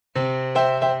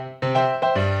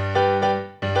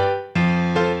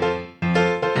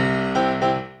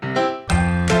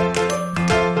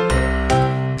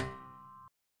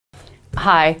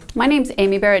Hi, my name's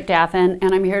Amy Barrett-Daffin,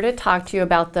 and I'm here to talk to you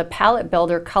about the Palette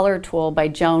Builder Color Tool by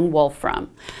Joen Wolfrom.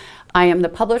 I am the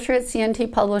publisher at C&T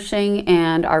Publishing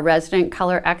and our resident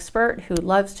color expert who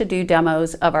loves to do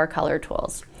demos of our color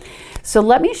tools. So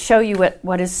let me show you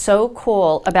what is so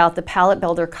cool about the Palette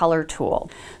Builder Color Tool.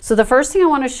 So the first thing I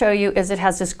want to show you is it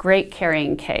has this great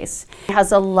carrying case. It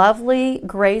has a lovely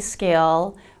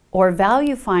grayscale or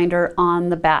value finder on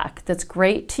the back that's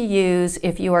great to use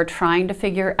if you are trying to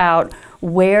figure out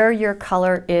where your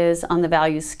color is on the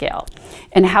value scale.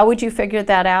 And how would you figure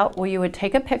that out? Well, you would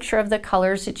take a picture of the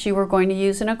colors that you were going to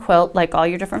use in a quilt, like all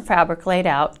your different fabric laid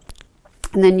out,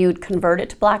 and then you'd convert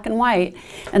it to black and white,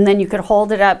 and then you could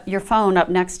hold it up, your phone up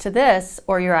next to this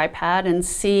or your iPad, and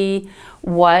see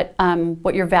what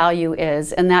your value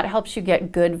is, and that helps you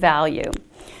get good value.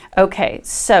 Okay,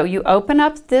 so you open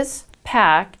up this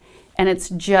pack, and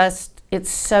it's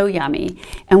so yummy.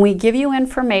 And we give you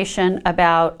information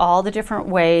about all the different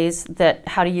ways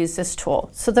how to use this tool.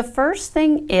 So the first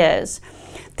thing is,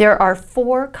 there are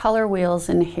 4 color wheels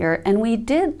in here, and we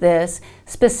did this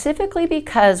specifically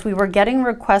because we were getting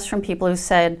requests from people who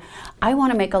said, I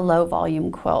want to make a low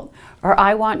volume quilt, or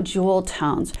I want jewel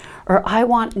tones, or I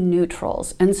want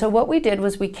neutrals. And so what we did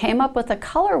was we came up with a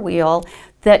color wheel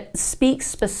that speaks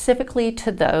specifically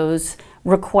to those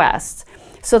requests.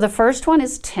 So the first one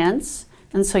is tints,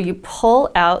 and so you pull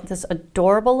out this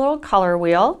adorable little color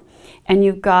wheel, and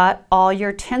you've got all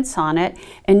your tints on it,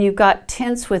 and you've got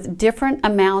tints with different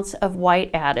amounts of white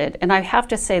added. And I have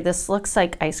to say, this looks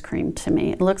like ice cream to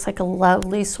me. It looks like a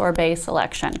lovely sorbet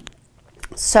selection.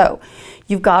 So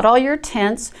you've got all your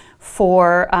tints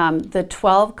for the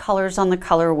 12 colors on the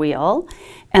color wheel,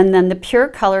 and then the pure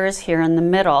color is here in the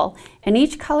middle, and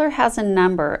each color has a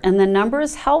number, and the number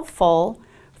is helpful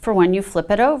for when you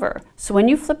flip it over. So when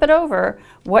you flip it over,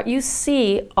 what you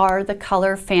see are the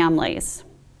color families.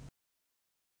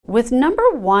 With number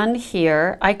 1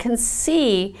 here, I can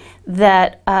see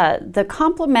that the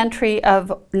complementary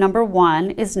of number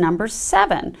 1 is number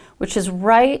 7, which is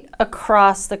right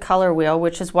across the color wheel,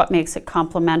 which is what makes it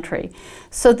complementary.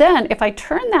 So then if I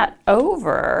turn that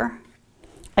over,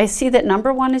 I see that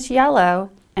number 1 is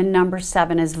yellow and number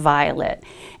 7 is violet.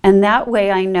 And that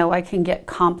way I know I can get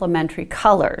complementary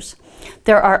colors.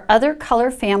 There are other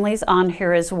color families on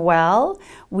here as well.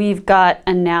 We've got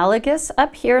analogous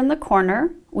up here in the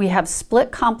corner. We have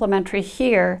split complementary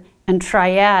here and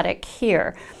triadic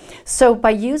here. So by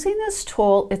using this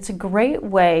tool, it's a great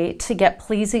way to get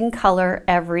pleasing color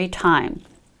every time.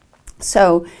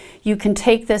 So you can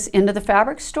take this into the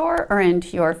fabric store or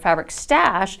into your fabric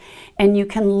stash, and you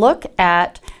can look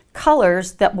at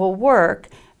colors that will work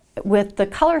with the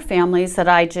color families that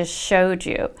I just showed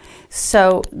you.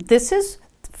 So this is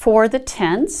for the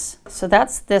tints. So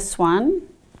that's this one.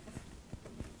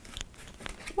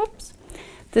 Whoops.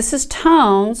 This is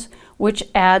tones, which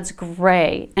adds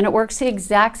gray, and it works the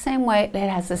exact same way. It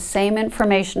has the same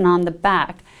information on the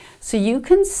back. So you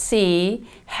can see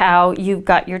how you've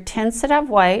got your tints that have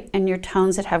white and your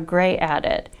tones that have gray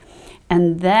added.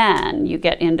 And then you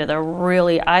get into the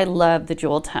I love the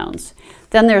jewel tones.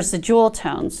 Then there's the jewel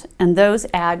tones, and those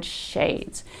add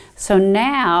shades. So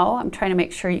now, I'm trying to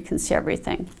make sure you can see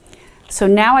everything. So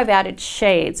now I've added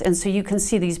shades, and so you can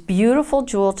see these beautiful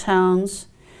jewel tones,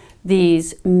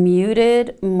 these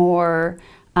muted, more,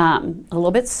 a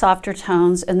little bit softer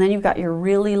tones, and then you've got your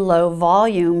really low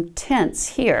volume tints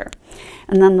here.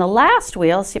 And then the last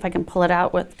wheel, see if I can pull it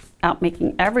out without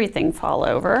making everything fall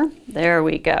over. There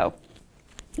we go.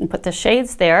 And put the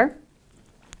shades there.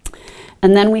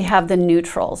 And then we have the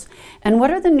neutrals. And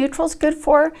what are the neutrals good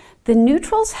for? The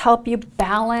neutrals help you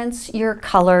balance your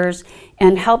colors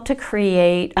and help to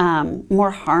create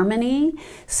more harmony,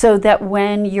 so that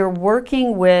when you're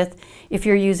working with, if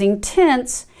you're using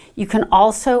tints, you can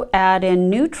also add in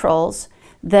neutrals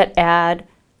that add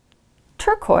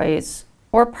turquoise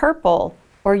or purple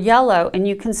or yellow, and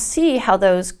you can see how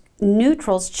those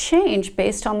neutrals change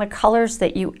based on the colors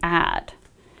that you add.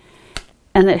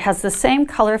 And it has the same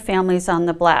color families on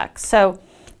the black. So,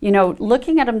 you know,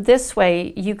 looking at them this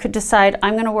way, you could decide,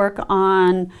 I'm going to work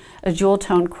on a jewel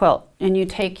tone quilt, and you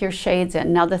take your shades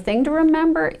in. Now the thing to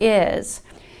remember is,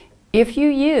 if you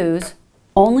use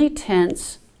only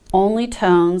tints, only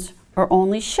tones, or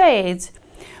only shades,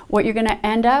 what you're going to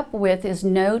end up with is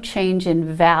no change in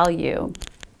value.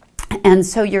 And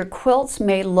so your quilts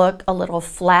may look a little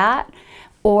flat,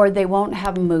 or they won't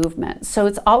have movement. So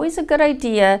it's always a good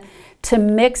idea to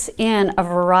mix in a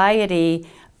variety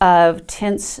of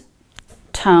tints,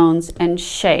 tones, and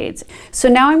shades. So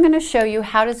now I'm going to show you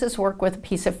how does this work with a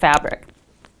piece of fabric.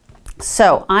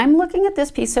 So I'm looking at this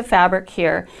piece of fabric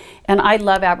here, and I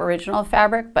love Aboriginal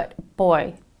fabric, but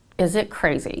boy, is it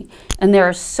crazy. And there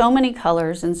are so many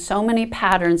colors and so many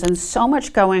patterns and so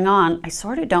much going on, I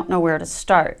sort of don't know where to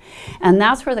start. And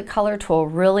that's where the color tool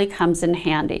really comes in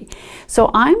handy. So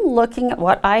I'm looking at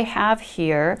what I have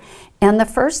here, and the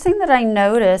first thing that I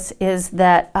notice is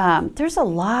that there's a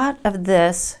lot of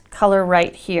this color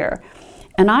right here.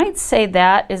 And I'd say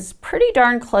that is pretty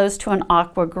darn close to an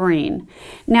aqua green.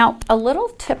 Now, a little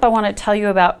tip I want to tell you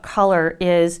about color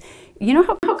is, you know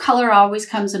how color always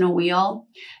comes in a wheel?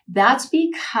 That's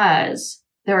because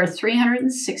there are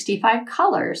 365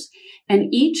 colors,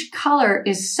 and each color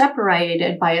is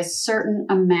separated by a certain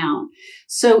amount.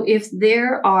 So if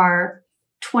there are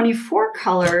 24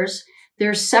 colors,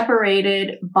 they're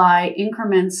separated by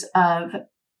increments of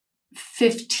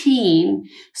 15.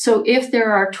 So if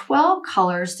there are 12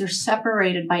 colors, they're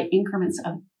separated by increments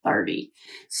of 30.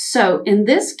 So in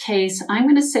this case, I'm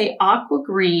going to say aqua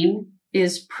green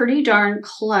is pretty darn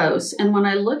close. And when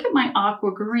I look at my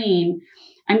aqua green,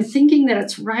 I'm thinking that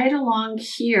it's right along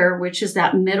here, which is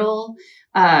that middle,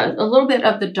 a little bit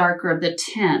of the darker of the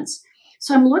tints.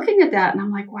 So I'm looking at that and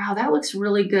I'm like, wow, that looks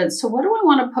really good. So what do I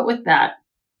want to put with that?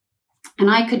 And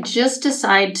I could just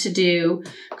decide to do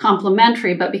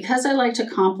complementary, but because I like to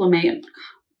complicate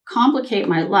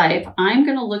my life, I'm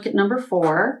going to look at number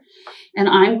 4 and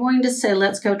I'm going to say,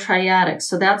 let's go triadic.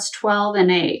 So that's 12 and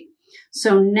 8.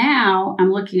 So now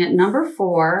I'm looking at number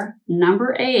 4,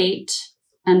 number 8,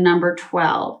 and number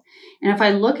 12. And if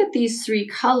I look at these 3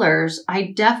 colors,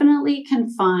 I definitely can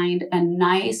find a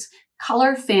nice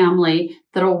color family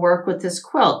that'll work with this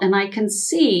quilt. And I can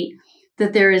see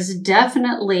that there is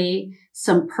definitely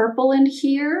some purple in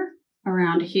here,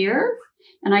 around here.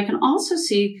 And I can also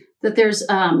see that there's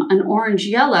an orange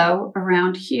yellow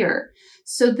around here.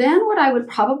 So then what I would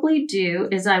probably do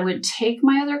is I would take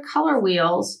my other color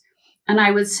wheels and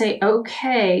I would say,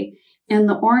 okay, in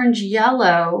the orange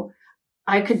yellow,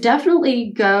 I could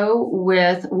definitely go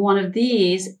with one of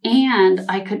these and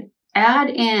I could add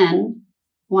in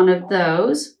one of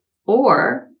those,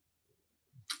 or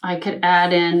I could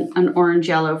add in an orange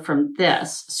yellow from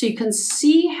this. So you can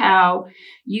see how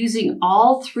using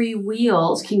all 3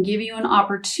 wheels can give you an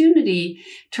opportunity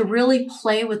to really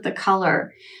play with the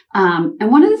color.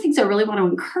 And one of the things I really want to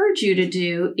encourage you to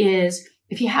do is,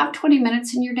 if you have 20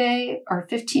 minutes in your day or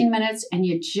 15 minutes and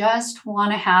you just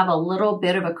want to have a little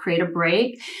bit of a creative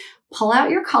break, pull out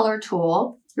your color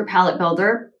tool, your palette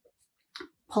builder,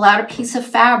 pull out a piece of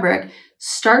fabric,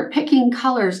 start picking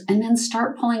colors, and then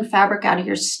start pulling fabric out of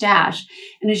your stash.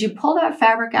 And as you pull that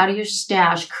fabric out of your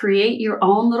stash, create your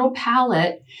own little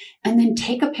palette, and then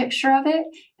take a picture of it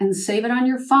and save it on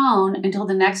your phone until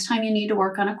the next time you need to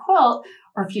work on a quilt,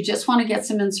 or if you just want to get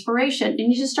some inspiration,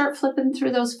 and you just start flipping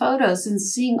through those photos and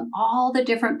seeing all the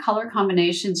different color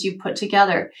combinations you put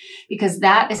together, because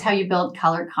that is how you build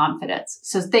color confidence.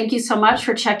 So thank you so much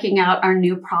for checking out our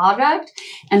new product.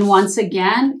 And once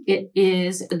again, it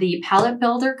is the Palette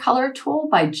Builder Color Tool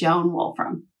by Joen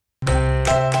Wolfrom.